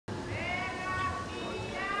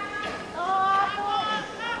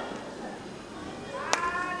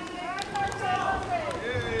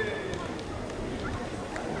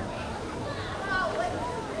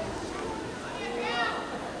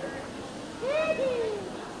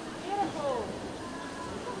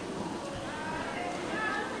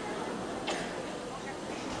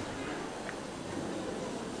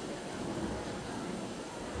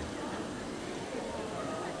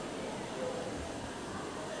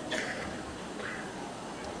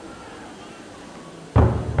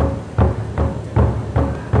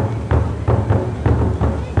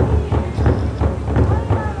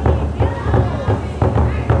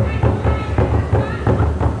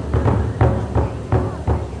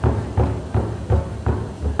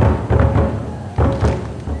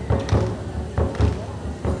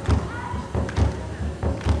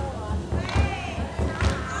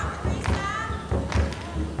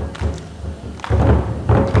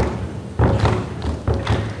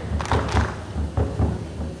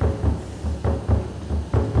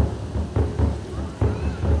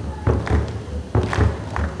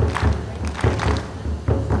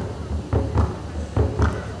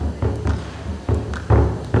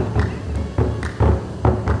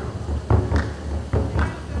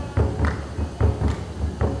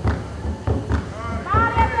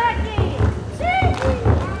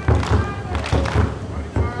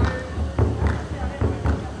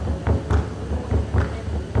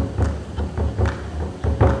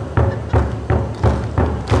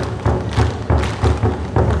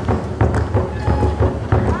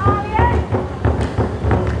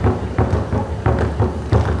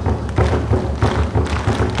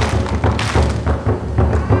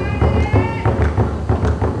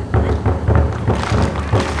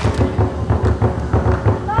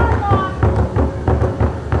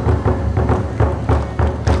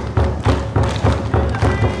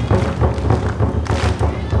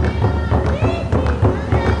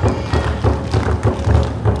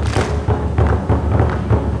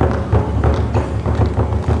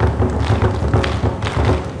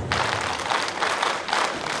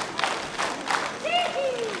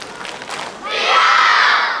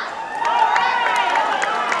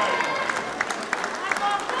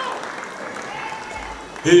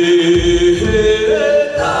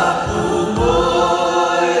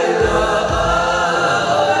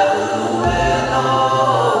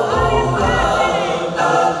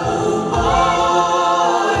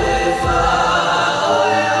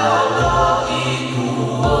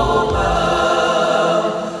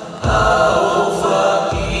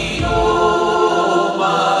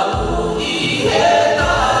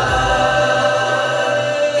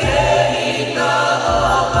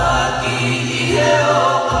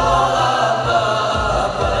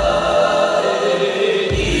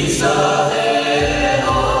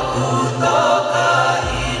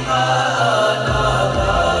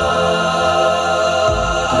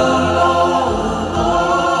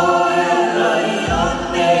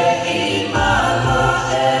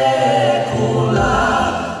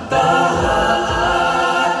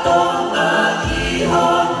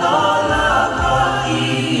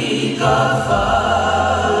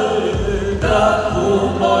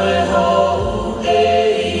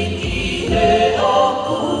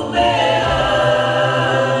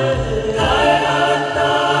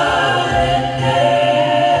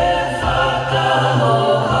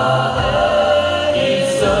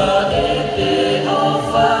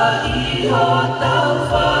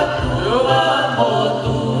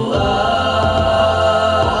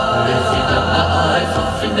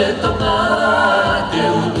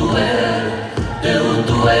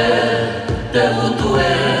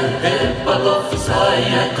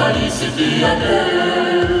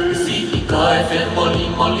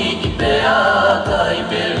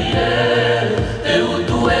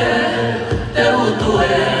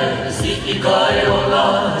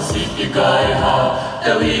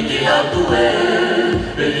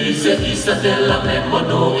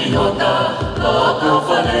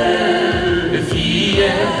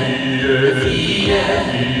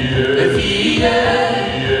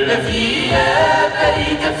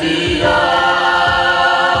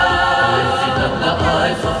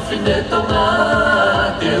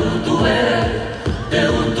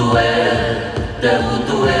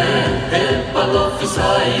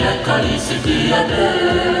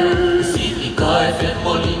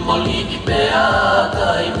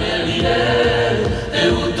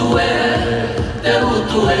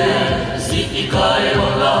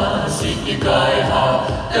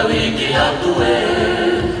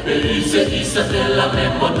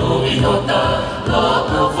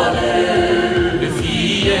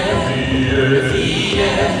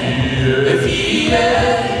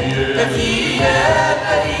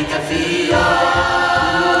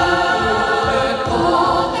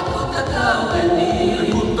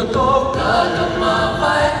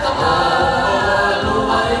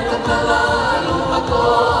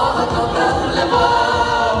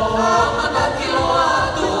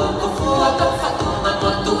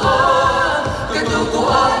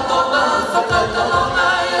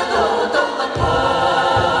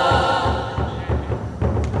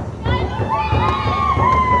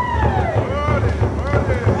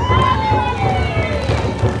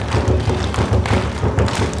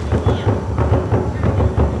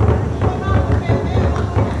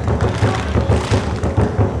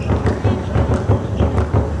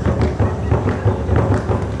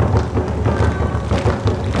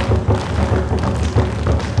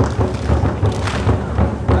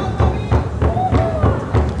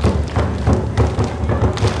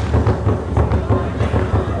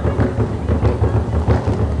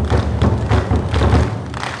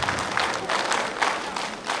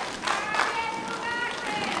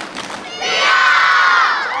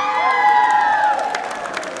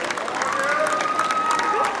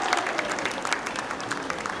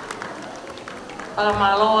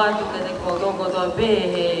Pakamaloa tu ke korongo to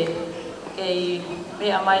be ke me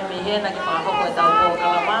amai me hena ke pakahoko e tau po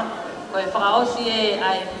kalama ko e whakaosi e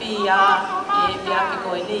ai FIA e piaki ko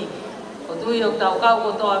e ni ko tui o tau kau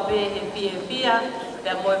ko toa be he FIA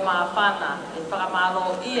pia moe maa whana e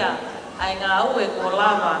whakamalo ia ai ngā ue ko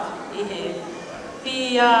lava i he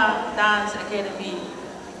FIA Dance Academy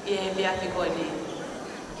i e piaki ko e ni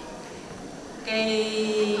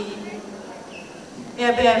kei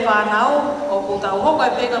Ia pia e whanau, o putau hoko e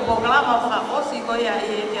peka po kalama whakaosi ko ia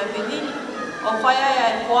e pia vini. O whaia ia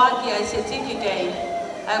e poaki ai certificate.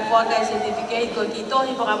 Ai poaki ai certificate ko ki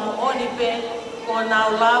tohi whakamooni pe ko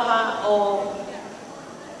nau lava o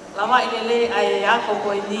lava i lele ai e ako ko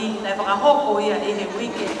i ni. Nai whakahoko ia e he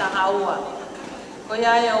wike taha ua. Ko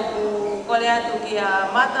ia e o ku kore atu ki a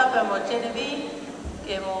mata pe mo Genevieve.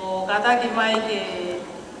 Ke mo kataki mai ke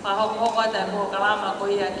Pahoko ata ko kalama ko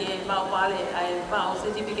ia ke mau pale ai mau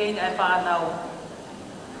certificate ai whanau.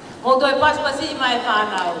 Mo toi paspasi mai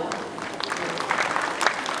whanau.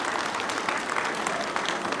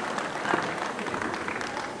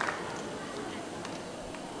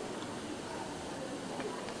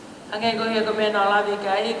 Ange ko he ko me na lavi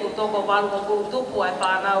kai ku toko walu ko tupu ai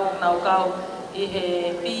whanau nau kau I he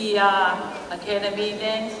FIA Academy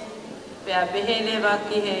Dance. Pea pehele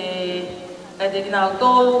waki he te kinau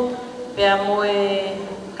tolu. Pea moe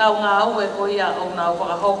kau ngā ue ko ia o nau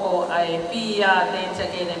whakahoko ai FIA Dance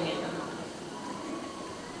Academy.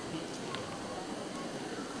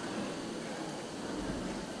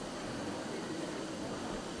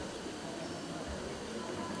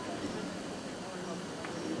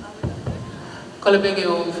 Ko le peke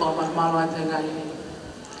o I whakamalo ate ngai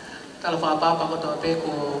tala whakapapa ko toa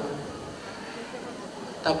peko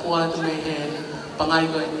tapua atu me he pangai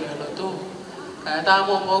ko ni alo tu. Kaya tā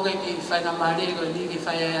mo moke ki whakamari ko ni ki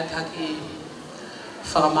whai ataki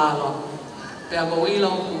whakamalo. Pea ko wilo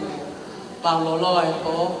ku paulolo ai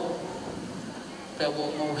po pea ko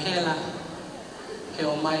mauhela he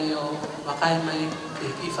o mai o wakai mai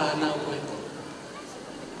ki whanau ko ni.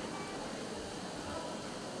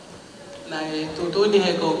 Nai tutuni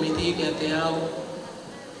he ko miti ke te au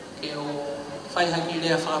ke o whai haki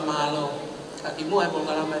lea whakamalo aki mua e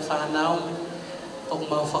polkala mai whanau o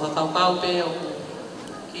mau whakakaukau pe o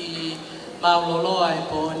ki mau loloa e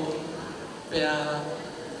poni pea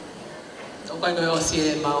o kai koe osi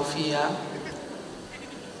e mau FIA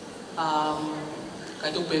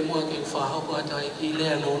kai tupe mua ke whahoko ata i ki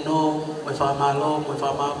lea no mai whakamalo mai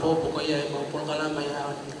whakamapopo ko ia e mau polkala mai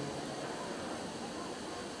haoni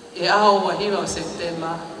E aho wahiwa o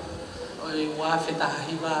September o I wawhetaha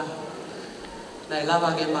hiwa nai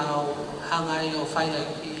lawa ke mau hangai o whaia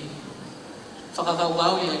ki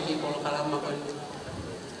whakakaukau ia ki polokalama koni.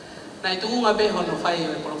 Nai tuunga beho no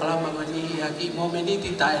whaia o polokalama koni ia ki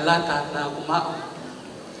momeniti tae lata na kumao.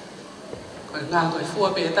 Koe ngā koe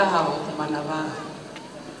fua pe taha o kumana wā.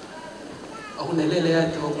 O hunelele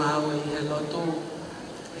atu o ngā ue I he lotu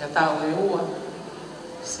ia tau e ua.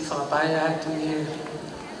 Si whakapaya atu I he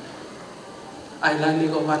Ailani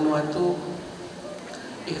ko Vanuatu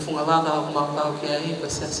I he whunga waka o kumau ki ai ko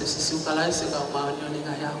se sisiu kalai se kau mau nioni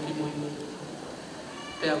ngai au ki mui.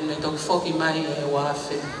 Pea mune toki whoki mai e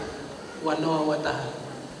wafe wanoa wataha.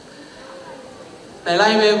 Nai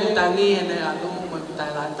lai me kutangi e ne alu mo kutai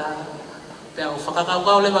lata. Pea o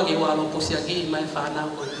whakakaukau lewa ki walo pusia ki mai whanau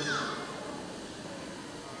ko ni.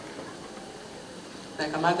 Nai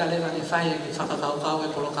kamaka lewa ni whai e ki whakakaukau e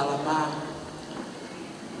polokalama.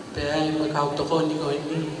 Pea I mo kau tokoni ko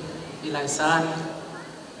ini I lai sana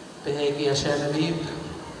pea ki a Sherlip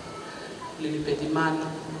Lili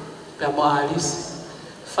Petimano pea mo Alice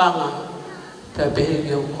whanga pea pea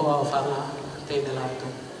ki o koa o whanga teine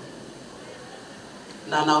lato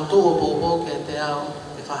nā nau tū o pōpō ki a te ao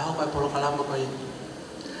e whahaukai polokalama ko ini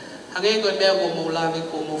hange koe mea ko mō lawe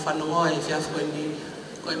ko mō whanongoa I whiafu ko ini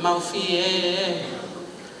koe mau FIA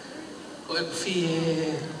koe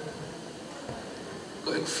FIA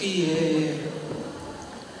ko ek FIA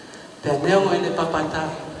pea neongo ene papata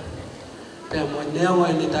pea mo neongo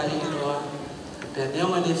ene tahiloa pea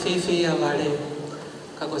neongo ene fefe a vale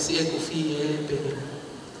kako si eku FIA pe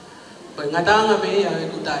ko ngatanga be a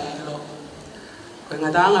eku tahilo ko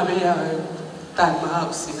ngatanga be a tai ma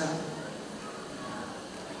usia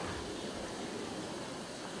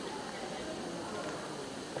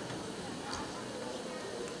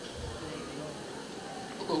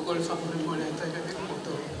ko le famole mole tai ka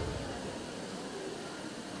moto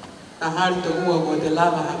na hali to ua ko te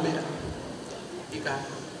lava hamera ika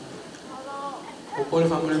ko le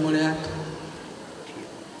famole mole ato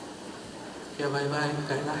kia vai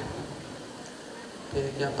kai lai pe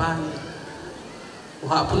kia pan o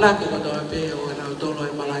hapuna ke ko do pe o na tolo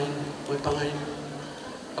e malai o pangai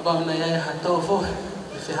aba na ia ha to fo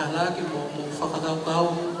se hala ki mo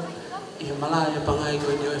whakakaukau I malai e pangai ko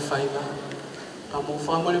ni o whaiva ka mo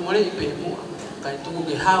whamore more I pe mua kai tuku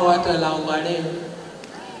ke hawa to lau wale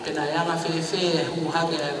ke na yanga fefe hu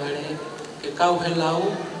hake ai wale ke kau he lau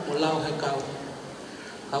o lau he kau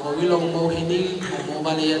ka ko wilo mo hini mo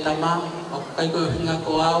wale ia tama o kai ko hinga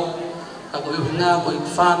ko au ka ko hinga ko I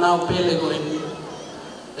whanau pele ko ini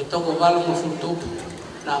e toko walo mo futupu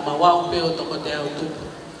na mawau pe o toko te au tupu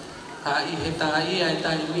ka I he tai ai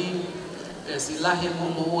tai mi e si lahi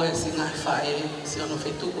mo mo e si ngai whae si ono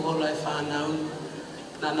fetuku hola e whanau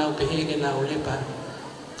na nau pehege na ulepa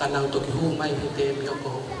ka nau toki hu mai he te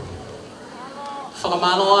mioko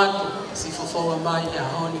whakamalo atu si fofoa mai e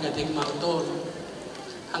ahoni ka te mautoro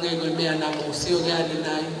hange koe mea na museo ke ane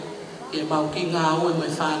nai e mau ki ngā ue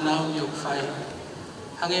mai whanau ni o kwhai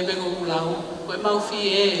hange me ko ulau koe mau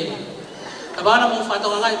FIA ka wana mo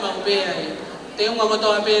whatonga ngai mau bea e te unga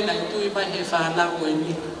kotoa bea nai tui mai he whanau koe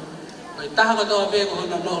ni koe taha kotoa bea ko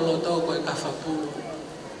hona nolo tō koe ka whapuru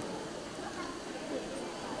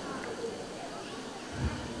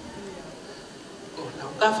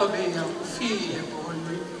kafa me ya fi e po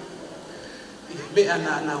ni me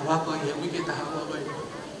ana wako ye wiki ta hawa bai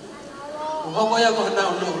o hoko ya ko na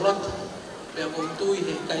no lot pe ko tu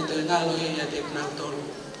he kai te ngalo ye ya te na to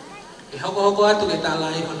e hoko atu ke ta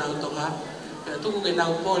lai ho na to nga pe tu ke na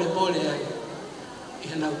pole ai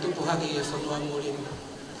e na tu po haki e so no amori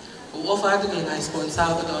o ofa atu ke na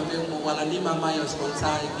sponsor ko to be mo wala ni mama yo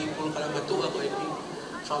sponsor ki ko kala matu ko e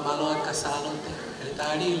fa malo ka salon te e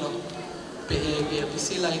tari lo pe ke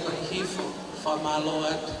pisila ko hifo fa malo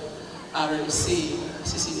at RMC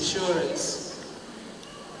sis insurance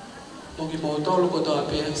mogi motolo ko to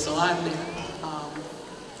ape so ane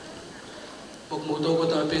pok moto ko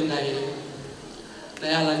to ape na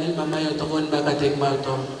ala ni mama yo to kon ba ka tek mal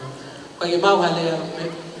to ko ye mau hale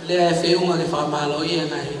le fe un ke fa malo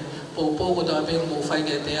ye na po ko to ape mo fa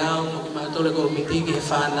ke te a mo ki ma to le ko miti ke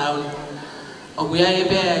fa na o ku ya e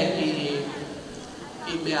be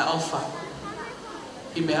i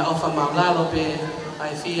me offer ma lo pe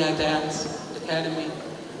FIA Dance Academy.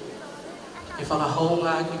 E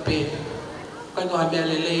whakahonga ki pe. Kai ko habea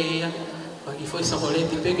lele ia. Waki foi sa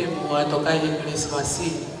koleti peke mo atokai he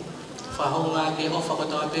Christmasi. Whahonga ke ofa ko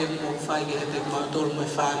toa pe mo whai ke hete kumautoro mo e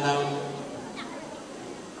whanau.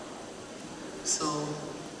 So,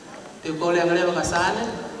 te kore angalewa ka sane.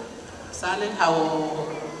 Sane hao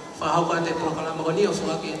whahau ka te proklama ko ni o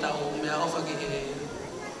suwa ki tau mea ofa ki he.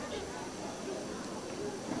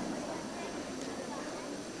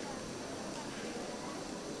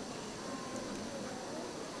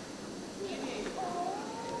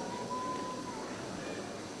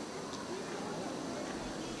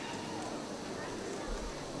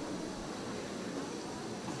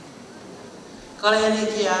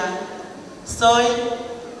 Soy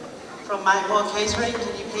from my more catering,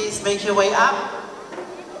 can you please make your way up?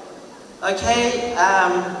 Okay,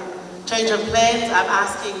 change of plans. I'm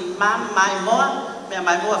asking Ma'am, my more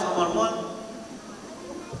for more.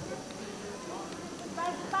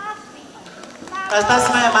 Pas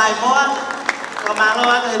my more.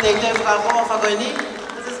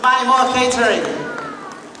 This is my more catering.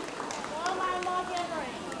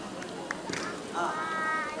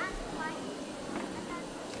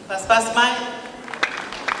 Pas mai.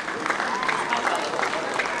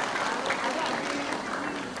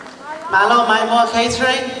 Malo mai more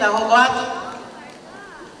catering ta ho quát.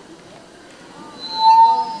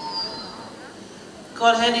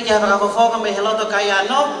 Con hết đi kèm vào các phố của mình hello to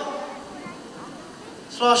Cayano.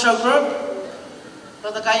 Social group.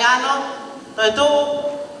 To Cayano. Rồi tu.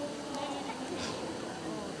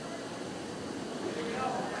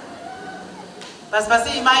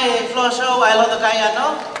 Pasi mai floor show hello to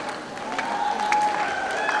Cayano.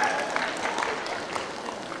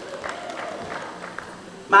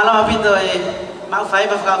 Malo mapito mau fai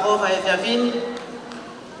ba kako fai fiafin.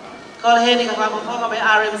 Call Handy kako ko by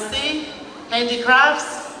RMC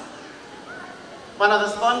Handicrafts, one of the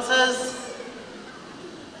sponsors.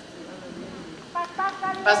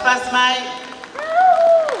 Pas mai.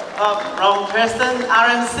 Oh, wrong person.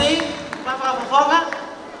 RMC.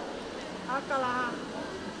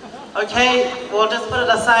 Okay, we'll just put it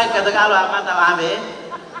aside because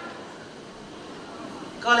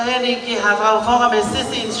Call Henry ki have phone with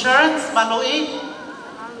Sissy Insurance, Malui.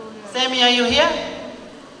 Sammy, are you here?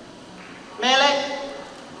 Mele?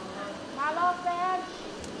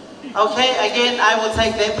 Okay, again, I will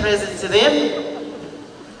take their present to them.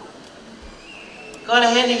 Call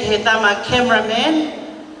Henry ki tama cameraman,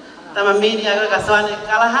 tama media ka Swane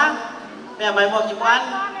Kalaha. May may mo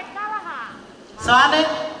kipuan.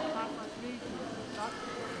 Swane?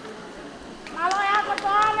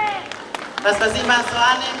 Paspasima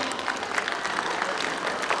Swane.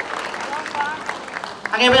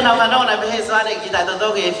 Ang iba na manong na bihe Swane kita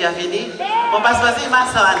totoo kaya fiafini. Mo paspasima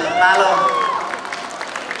Swane, malo.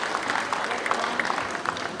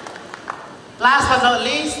 Last but not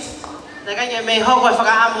least, nakanya may hoko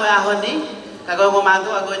fakaamu ahon ni. Kagawin mo manto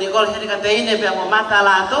ako ni Gol hindi kantayin ni mo mata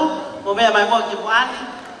lato. Mo may mo kipuan.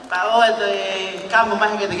 Pao ito kamu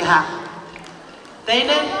mahigit ha.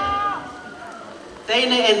 Teine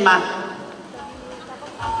en mat.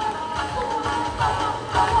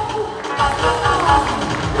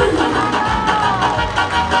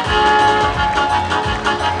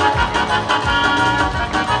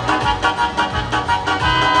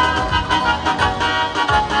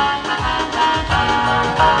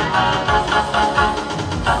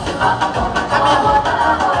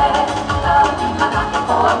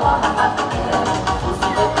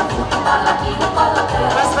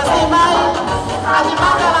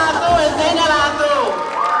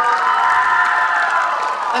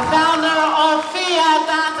 The founder of FIA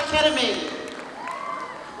Dance Academy.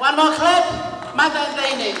 One more clip. Mata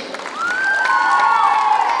Taine.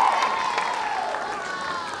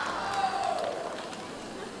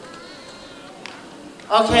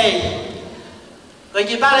 Okay. Going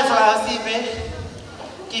to pale for our CP.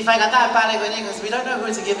 If I got that pale going because we don't know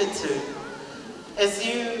who to give it to. As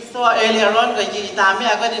you saw earlier on, going to Tami,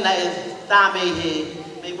 I got in a Tami here.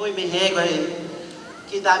 Maybe we may hear going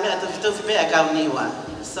to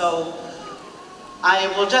So I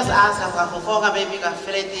will just ask if I can maybe a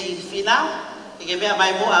Freddy Fina. He gave me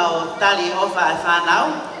my more tally offer I found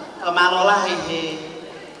out. Kamalola he.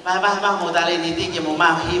 Mahama modali ni tiki mo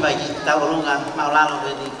mahi bagi taulunga maulalo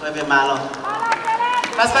ni kwebe malo.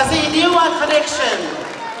 Pas new one connection.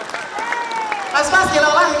 Pas kilo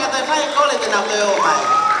lah hingga terfai kole di nak leo mai.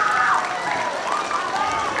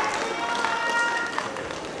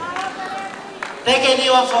 Take a new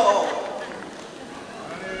one for all.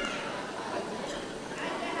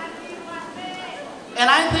 And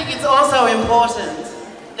I think it's also important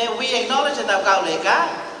that we acknowledge that our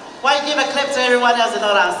why give a clip to everyone else and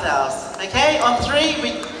not ourselves? Okay? On 3,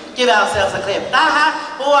 we give ourselves a clip.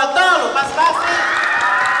 Taha, buat tolu, pas-pasi.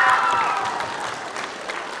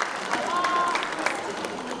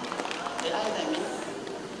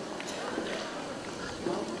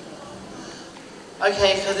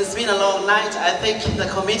 Okay, because it's been a long night, I think the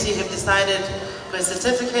committee have decided for a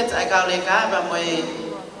certificate,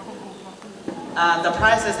 the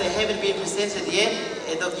prices they haven't been presented yet.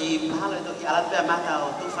 Okay,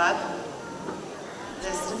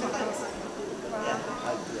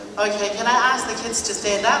 can I ask the kids to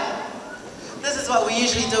stand up? This is what we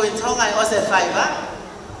usually do in Tonga and also FIA.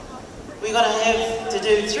 We're going to have to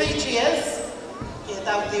do 3 cheers.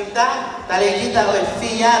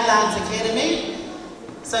 FIA Dance Academy.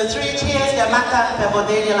 So 3 cheers, Yamaka,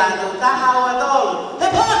 Pemodenia Landu, Tahawadol.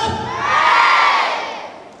 Hip hop!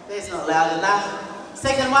 That's not loud enough.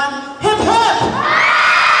 Second one, hip hop!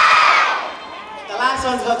 The last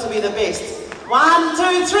one's got to be the best. 1,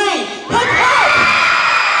 2, 3, hip hop!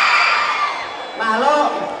 Malo.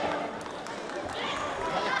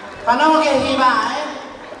 Panoge hiba,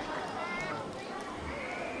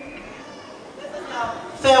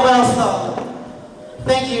 farewell song.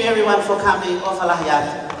 Thank you everyone for coming.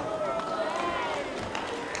 Ofalahiyat.